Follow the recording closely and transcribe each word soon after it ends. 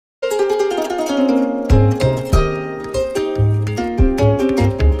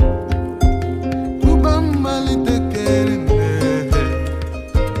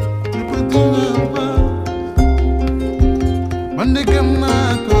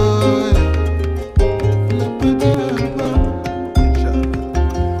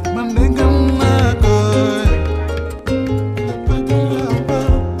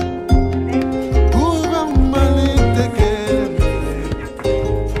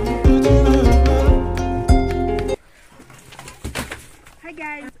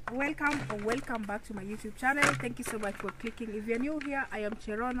welcome or welcome back to my YouTube channel. Thank you so much for clicking. If you're new here, I am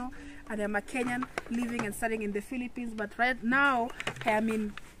Cherono and I'm a Kenyan living and studying in the Philippines, but right now I am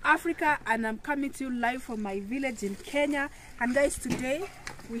in Africa and I'm coming to you live from my village in Kenya. And guys, today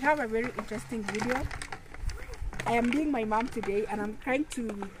we have a very interesting video. I am doing my mom today and I'm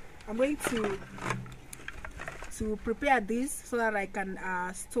going to prepare this so that I can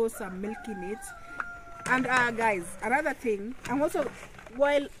store some milk in it. And guys, another thing,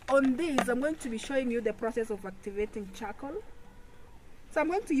 while on this I'm going to be showing you the process of activating charcoal. So I'm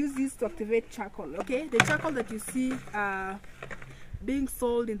going to use this to activate charcoal, okay? The charcoal that you see being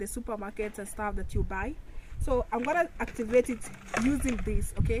sold in the supermarkets and stuff that you buy. So I'm gonna activate it using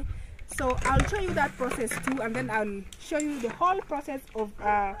this, okay? So I'll show you that process too, and then I'll show you the whole process of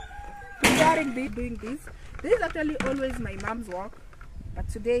preparing this, doing this. This is actually always my mom's work, but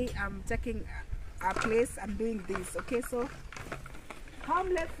today I'm taking a place and doing this, okay? So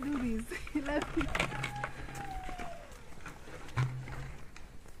come, let's do this.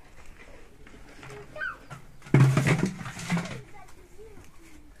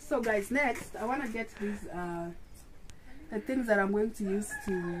 So guys, next I want to get these the things that I'm going to use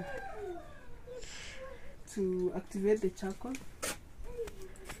to activate the charcoal.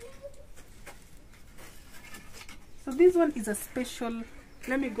 So this one is a special,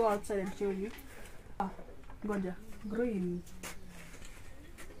 let me go outside and show you. Goja, green.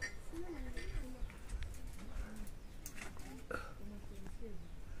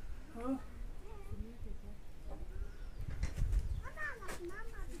 Oh.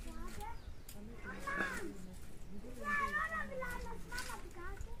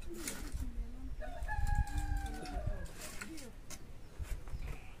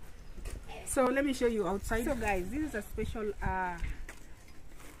 So let me show you outside. So guys, this is a special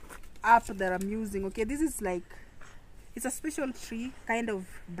app that I'm using, okay? This is like, it's a special tree kind of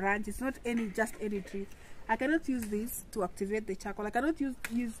branch. It's not just any tree. I cannot use this to activate the charcoal. I cannot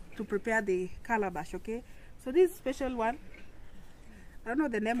use to prepare the calabash, okay? So this special one, I don't know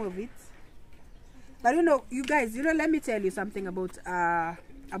the name of it, but you guys, let me tell you something about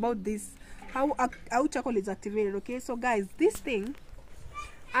this, how charcoal is activated, okay? So guys, this thing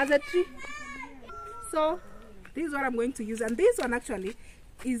as a tree, so this is what I'm going to use, and this one actually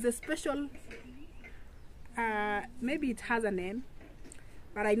is a special, maybe it has a name,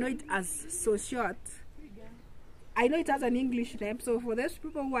 but I know it as so short. I know it has an English name, so for those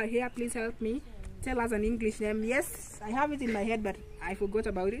people who are here, please help me tell us an English name. Yes, I have it in my head, but I forgot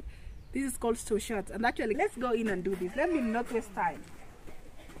about it. This is called so short, and actually let's go in and do this. Let me not waste time.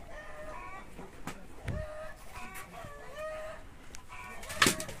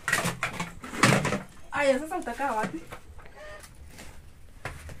 Aya, sasa utakaa wapi?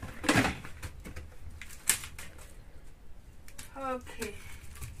 Okay,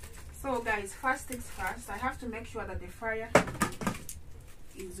 so guys, first things first, I have to make sure that the fire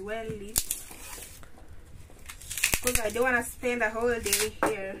is well lit, because I don't want to spend the whole day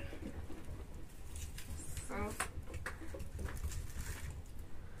here.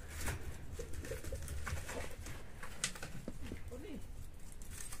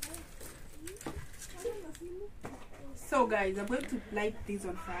 So guys, I'm going to light this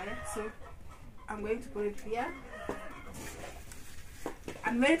on fire. So I'm going to put it here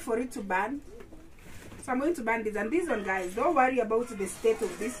and wait for it to burn. So I'm going to burn this, and this one, guys, don't worry about the state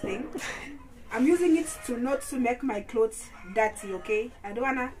of this thing. I'm using it not to make my clothes dirty, okay? I don't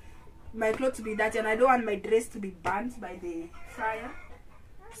want my clothes to be dirty, and I don't want my dress to be burnt by the fire.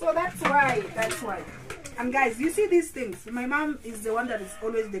 So that's why. And guys, you see these things, my mom is the one that is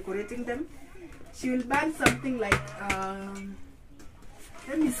always decorating them. She will burn something like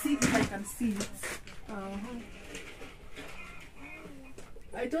let me see if I can see it.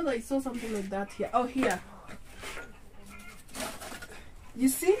 I thought I saw something like that here. Oh, here. You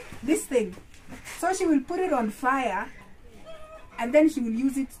see this thing? So she will put it on fire, and then she will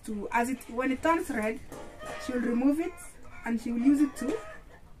use it to, when it turns red, she will remove it, and she will use it to,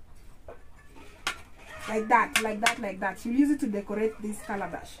 like that. She'll use it to decorate this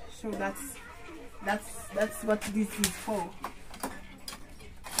calabash. So that's what this is for.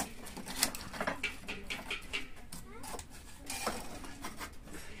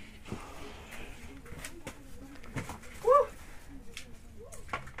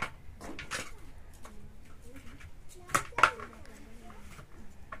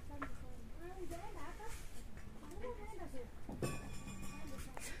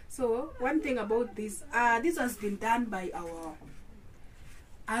 So one thing about this, this has been done by our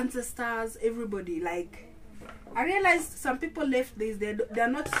ancestors, everybody. Like, I realized some people left this, they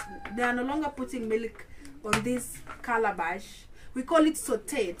are no longer putting milk on this calabash, we call it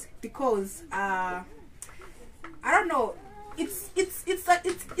sauteed because I don't know, it's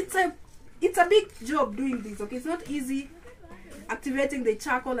a big job doing this. Okay, it's not easy activating the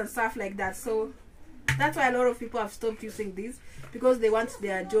charcoal and stuff like that. So that's why a lot of people have stopped using this, because they want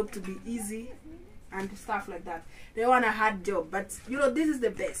their job to be easy and stuff like that. They want a hard job. But you know, this is the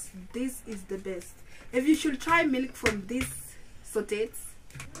best. This is the best. If you should try milk from this sauteed,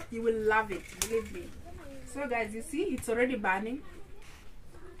 you will love it, believe me. So guys, you see it's already burning.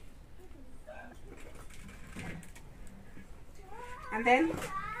 And then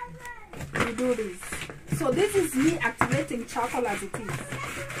you do this. So this is me activating charcoal as it is.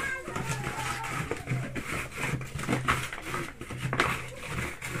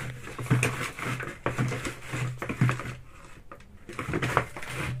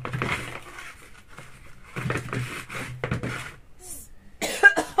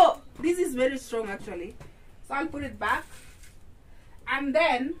 This is very strong actually. So I'll put it back. And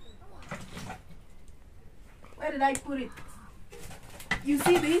then, where did I put it? You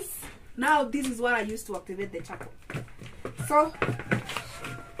see this? Now this is what I use to activate the charcoal. So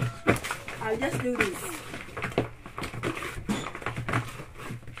I'll just do this.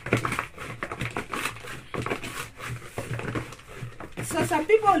 So some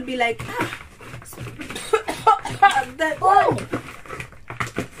people will be like,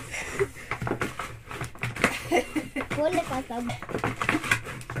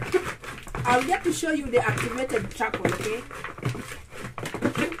 I'll get to show you the activated charcoal, okay?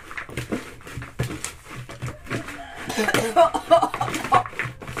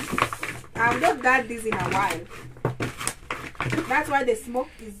 I've not done this in a while. That's why the smoke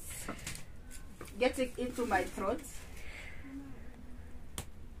is getting into my throat.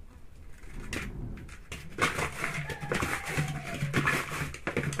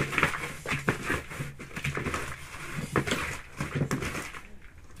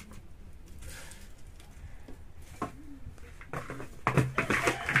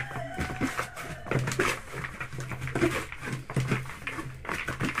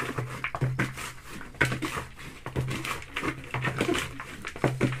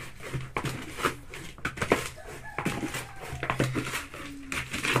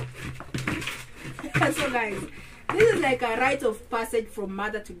 So guys, this is like a rite of passage from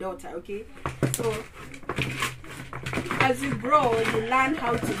mother to daughter, okay? So as you grow, you learn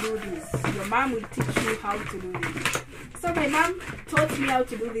how to do this. Your mom will teach you how to do this. So my mom taught me how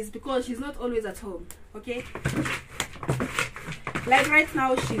to do this because she's not always at home, okay? Like right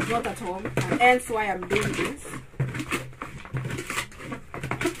now, she's not at home, and hence why I'm doing this.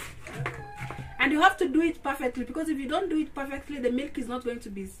 And you have to do it perfectly, because if you don't do it perfectly, the milk is not going to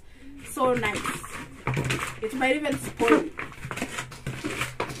be so nice. It might even spoil.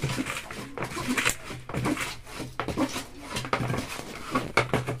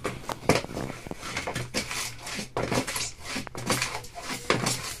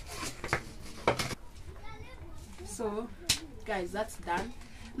 So guys, that's done.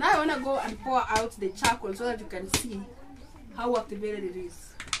 Now I want to go and pour out the charcoal so that you can see how activated it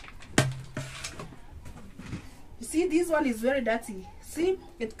is. You see, this one is very dirty. See,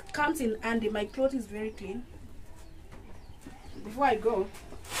 it comes in handy. My clothes is very clean. Before I go,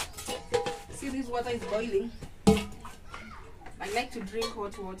 see, this water is boiling. I like to drink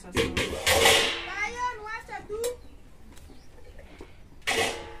hot water. So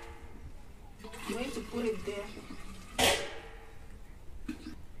I'm going to put it there.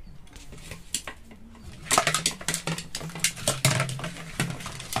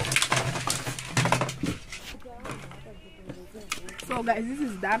 So guys, this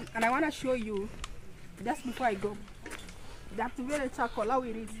is done, and I want to show you just before I go the activated charcoal, how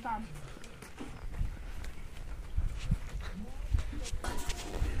it is done.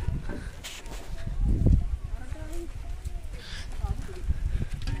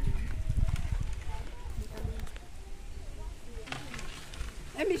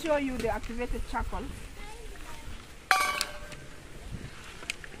 Let me show you the activated charcoal.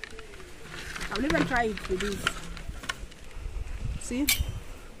 I'll even try it with this. See?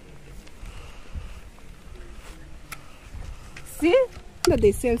 See? That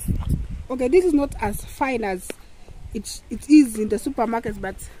they sell. Okay, this is not as fine as it is in the supermarkets,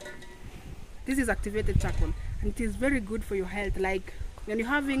 but this is activated charcoal, and it is very good for your health. Like when you're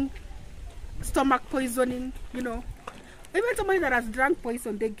having stomach poisoning, you know, even somebody that has drank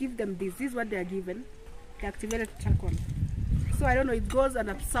poison, they give them this. This is what they are given, the activated charcoal. So I don't know, it goes and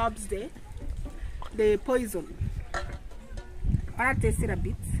absorbs the poison. I want to taste it a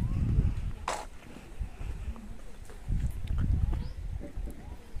bit.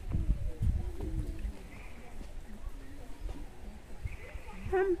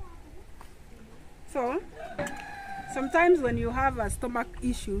 So sometimes when you have stomach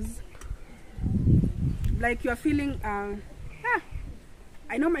issues, like you're feeling I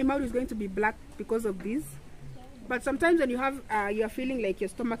know my mouth is going to be black because of this, but sometimes when you have you're feeling like your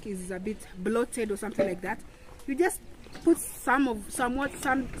stomach is a bit bloated or something like that, you just put some of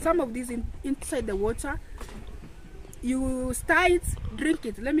these inside the water. You stir it, drink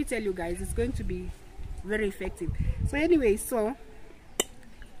it. Let me tell you guys, it's going to be very effective. So anyway, so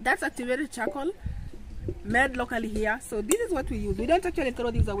that's activated charcoal made locally here. So this is what we use. We don't actually throw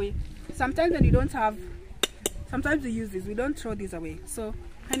these away. Sometimes when you don't have, sometimes we use this, we don't throw these away. So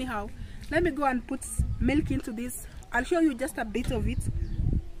anyhow, let me go and put milk into this. I'll show you just a bit of it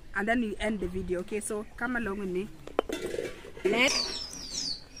and then we end the video. Okay, so come along with me.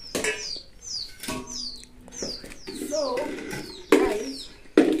 So guys,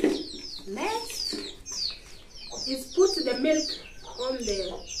 next is put the milk on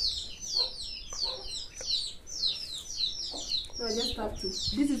the, so I just have to,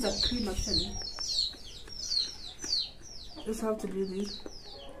 this is a cream actually, just have to do this.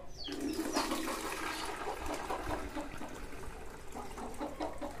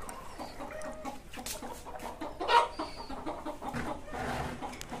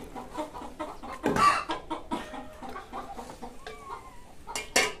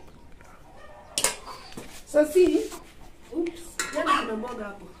 So see, oops,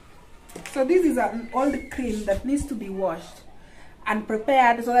 so this is an old cream that needs to be washed and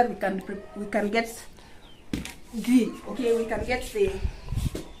prepared so that we can get ghee. Okay, we can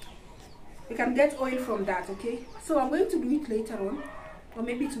get oil from that. Okay, so I'm going to do it later on, or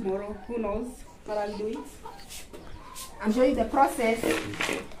maybe tomorrow, who knows, but I'll do it and show you the process.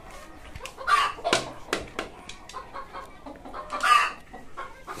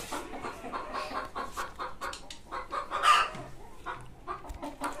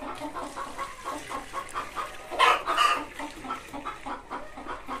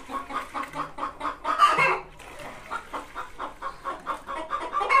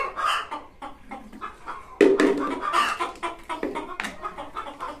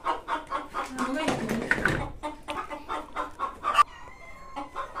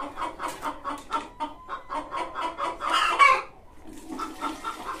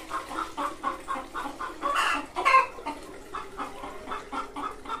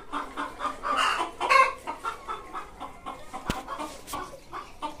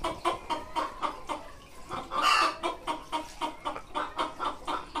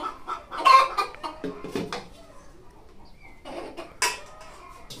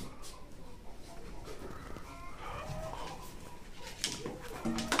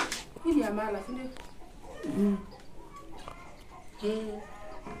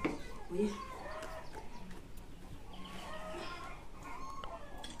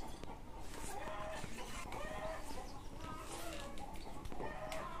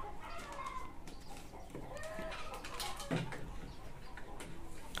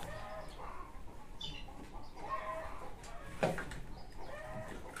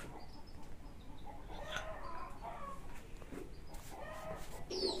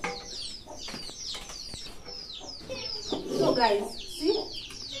 So guys, see,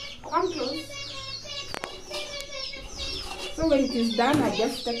 come close. So when it is done, I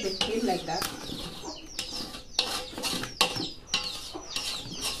just take the cream like that.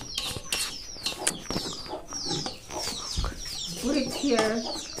 Put it here.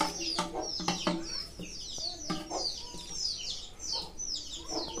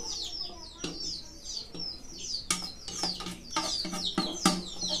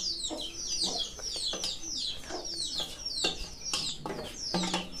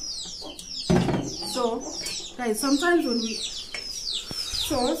 So guys, sometimes when we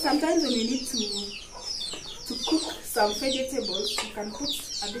need to cook some vegetables, you can put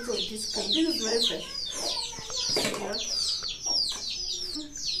a bit of this cream. This is very fresh. Yeah.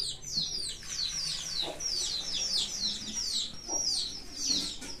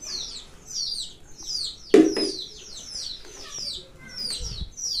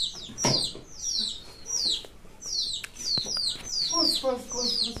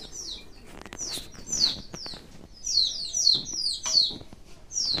 Pause.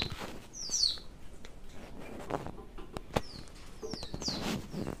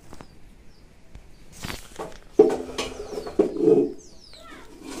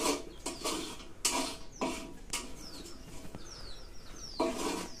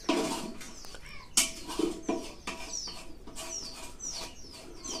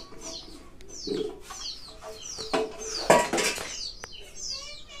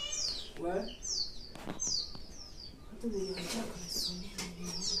 What?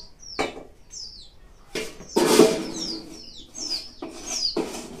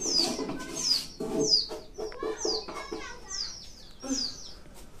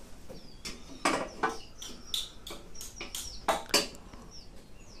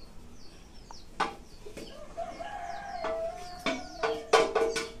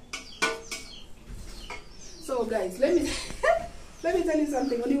 guys, let me let me tell you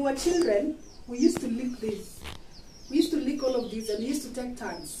something. When we were children, we used to lick this. We used to lick all of these, and we used to take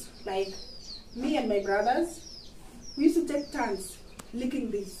turns. Like me and my brothers, we used to take turns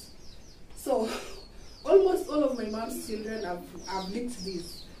licking this. So almost all of my mom's children have licked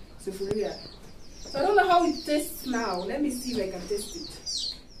this sufuria. So I don't know how it tastes now. Let me see if I can taste it.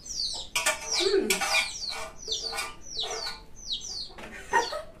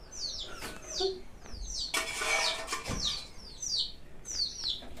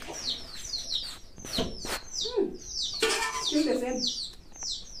 Still the same.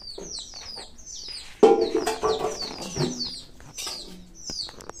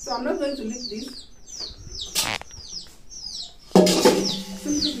 So I'm not going to lick this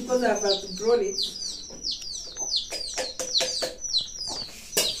simply because I've outgrown it.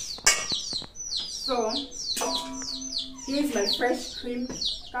 So here's my fresh cream.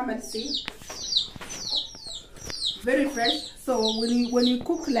 Come and see. Very fresh. So when you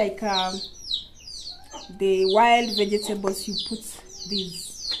cook like the wild vegetables, you put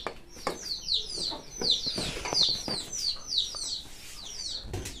these.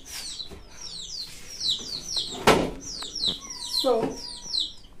 So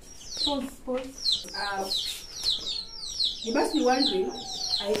pause. You must be wondering,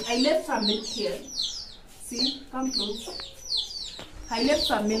 I left some milk here. See, come close. I left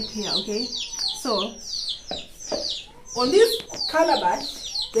some milk here, okay? So on this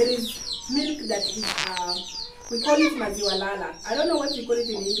calabash there is milk that is we call it maziwa lala. I don't know what we call it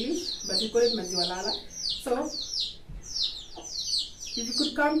in English, but we call it maziwa lala. So if you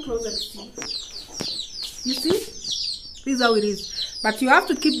could come close and see, you see, this is how it is. But you have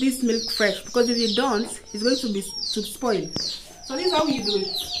to keep this milk fresh, because if you don't, it's going to spoil. So this is how you do it.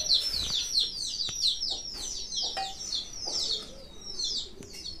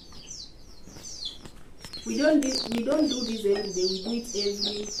 We don't do this every day. We do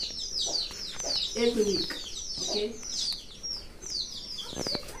it every week. Okay.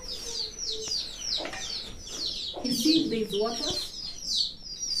 You see, there's water.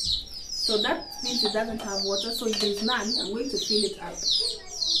 So that means it doesn't have water. So if there's none, I'm going to fill it up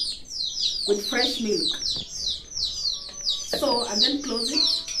with fresh milk. So, and then close it.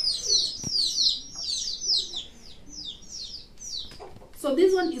 So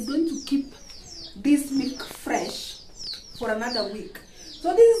this one is going to keep this milk fresh for another week.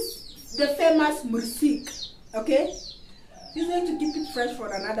 So this is the famous mursik. Okay, this is going to keep it fresh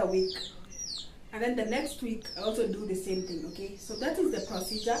for another week, and then the next week I also do the same thing. Okay, so that is the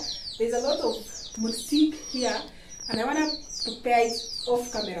procedure. There's a lot of mursik here, and I want to prepare it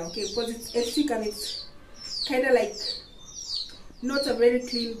off camera, okay, because it's thick and it's kind of like not a very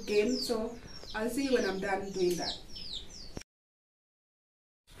clean game. So I'll see you when I'm done doing that.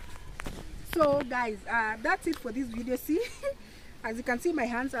 So guys, that's it for this video. See, as you can see, my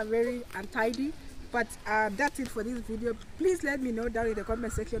hands are very untidy, but that's it for this video. Please let me know down in the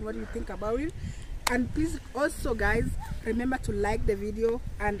comment section what you think about it, and please also guys, remember to like the video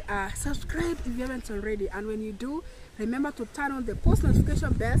and subscribe if you haven't already, and when you do, remember to turn on the post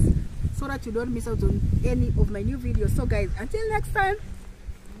notification bell so that you don't miss out on any of my new videos. So guys, until next time,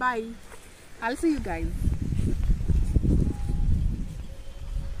 bye. I'll see you guys.